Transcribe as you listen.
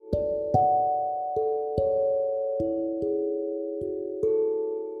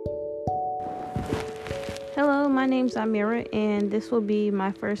Hello, my name's Amira, and this will be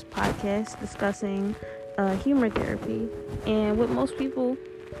my first podcast discussing humor therapy. And with most people,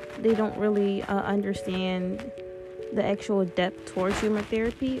 they don't really understand the actual depth towards humor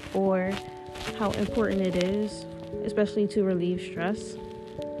therapy or how important it is, especially to relieve stress.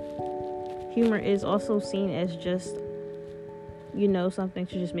 Humor is also seen as just, something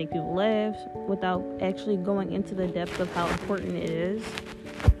to just make people laugh without actually going into the depth of how important it is.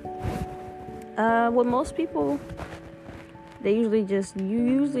 With most people, you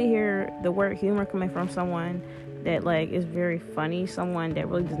usually hear the word humor coming from someone that is very funny, someone that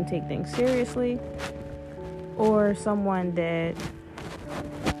really doesn't take things seriously, or someone that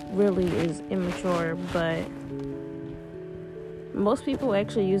really is immature. But most people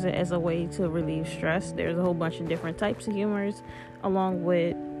actually use it as a way to relieve stress. There's a whole bunch of different types of humors, along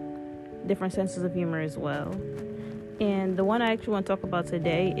with different senses of humor as well. And the one I actually want to talk about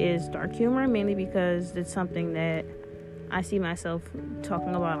today is dark humor, mainly because it's something that I see myself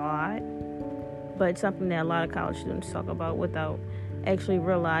talking about a lot, but it's something that a lot of college students talk about without actually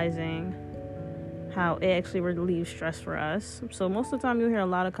realizing how it actually relieves stress for us. So most of the time you'll hear a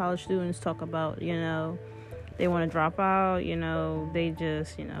lot of college students talk about, they want to drop out, they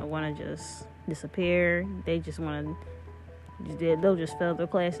just, want to just disappear. They just they'll just fail their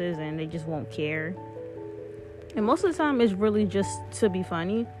classes and they just won't care. And most of the time, it's really just to be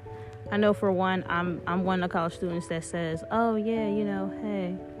funny. I know for one, I'm one of the college students that says, "Oh yeah,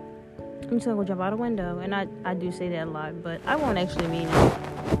 hey, I'm just gonna go jump out a window," and I do say that a lot, but I won't actually mean it.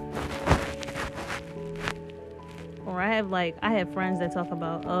 Or I have friends that talk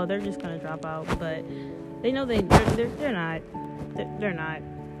about, "Oh, they're just gonna drop out," but they know they're not. They're not.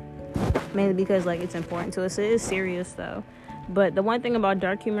 Mainly because it's important to us. It is serious though. But the one thing about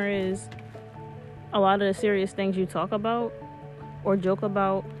dark humor is, a lot of the serious things you talk about or joke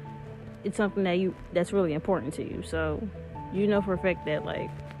about, it's something that's really important to you. So you know for a fact that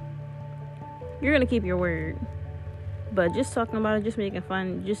you're gonna keep your word. But just talking about it, just making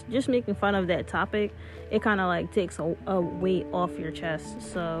fun, just making fun of that topic, it kind of takes a weight off your chest.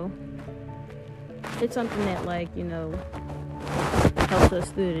 So it's something that helps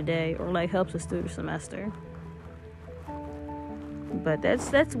us through the day or helps us through the semester. But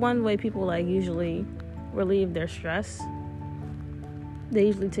that's one way people usually relieve their stress. They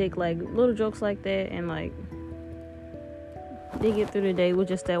usually take little jokes like that and they get through the day with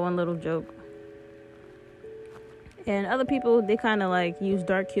just that one little joke. And other people, they kind of use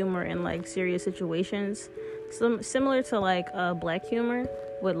dark humor in serious situations, similar to black humor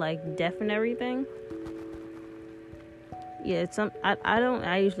with death and everything. Yeah,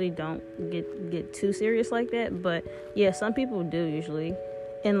 I usually don't get too serious like that, but yeah, some people do usually.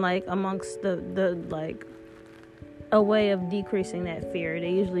 And amongst the a way of decreasing that fear, they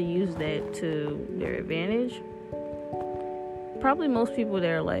usually use that to their advantage. Probably most people that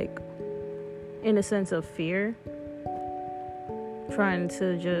are in a sense of fear, trying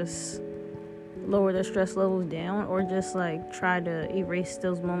to just lower their stress levels down, or just try to erase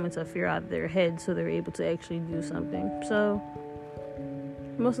those moments of fear out of their head so they're able to actually do something. So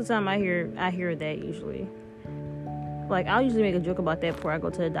most of the time I hear that usually. I'll usually make a joke about that before I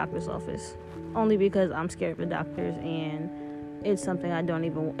go to the doctor's office, only because I'm scared of the doctors and it's something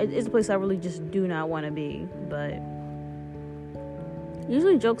it's a place I really just do not want to be. But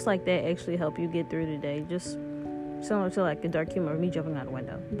usually jokes like that actually help you get through the day, just similar to the dark humor of me jumping out a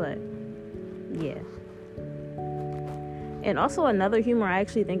window. But yeah. And also another humor I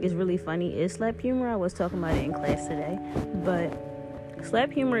actually think is really funny is slap humor. I was talking about it in class today. But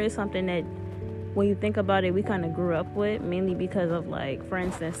slap humor is something that, when you think about it, we kind of grew up with, mainly because of for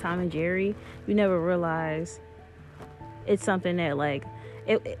instance, Tom and Jerry. You never realize it's something that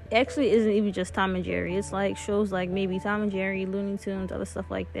it actually isn't even just Tom and Jerry. It's shows maybe Tom and Jerry, Looney Tunes, other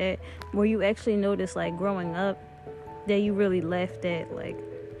stuff like that, where you actually notice growing up that you really laughed at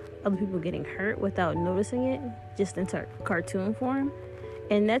other people getting hurt without noticing it, just in cartoon form.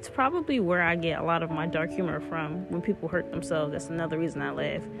 And that's probably where I get a lot of my dark humor from. When people hurt themselves, that's another reason I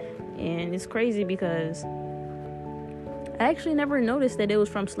laugh. And it's crazy because I actually never noticed that it was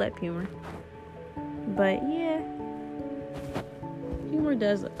from slap humor. But yeah, humor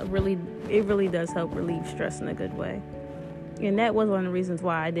really does help relieve stress in a good way. And that was one of the reasons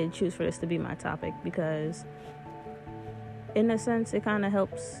why I did choose for this to be my topic, because in a sense, it kind of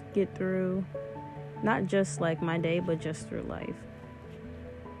helps get through not just my day, but just through life.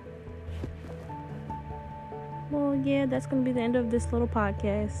 Well, yeah, that's going to be the end of this little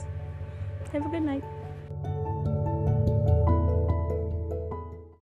podcast. Have a good night.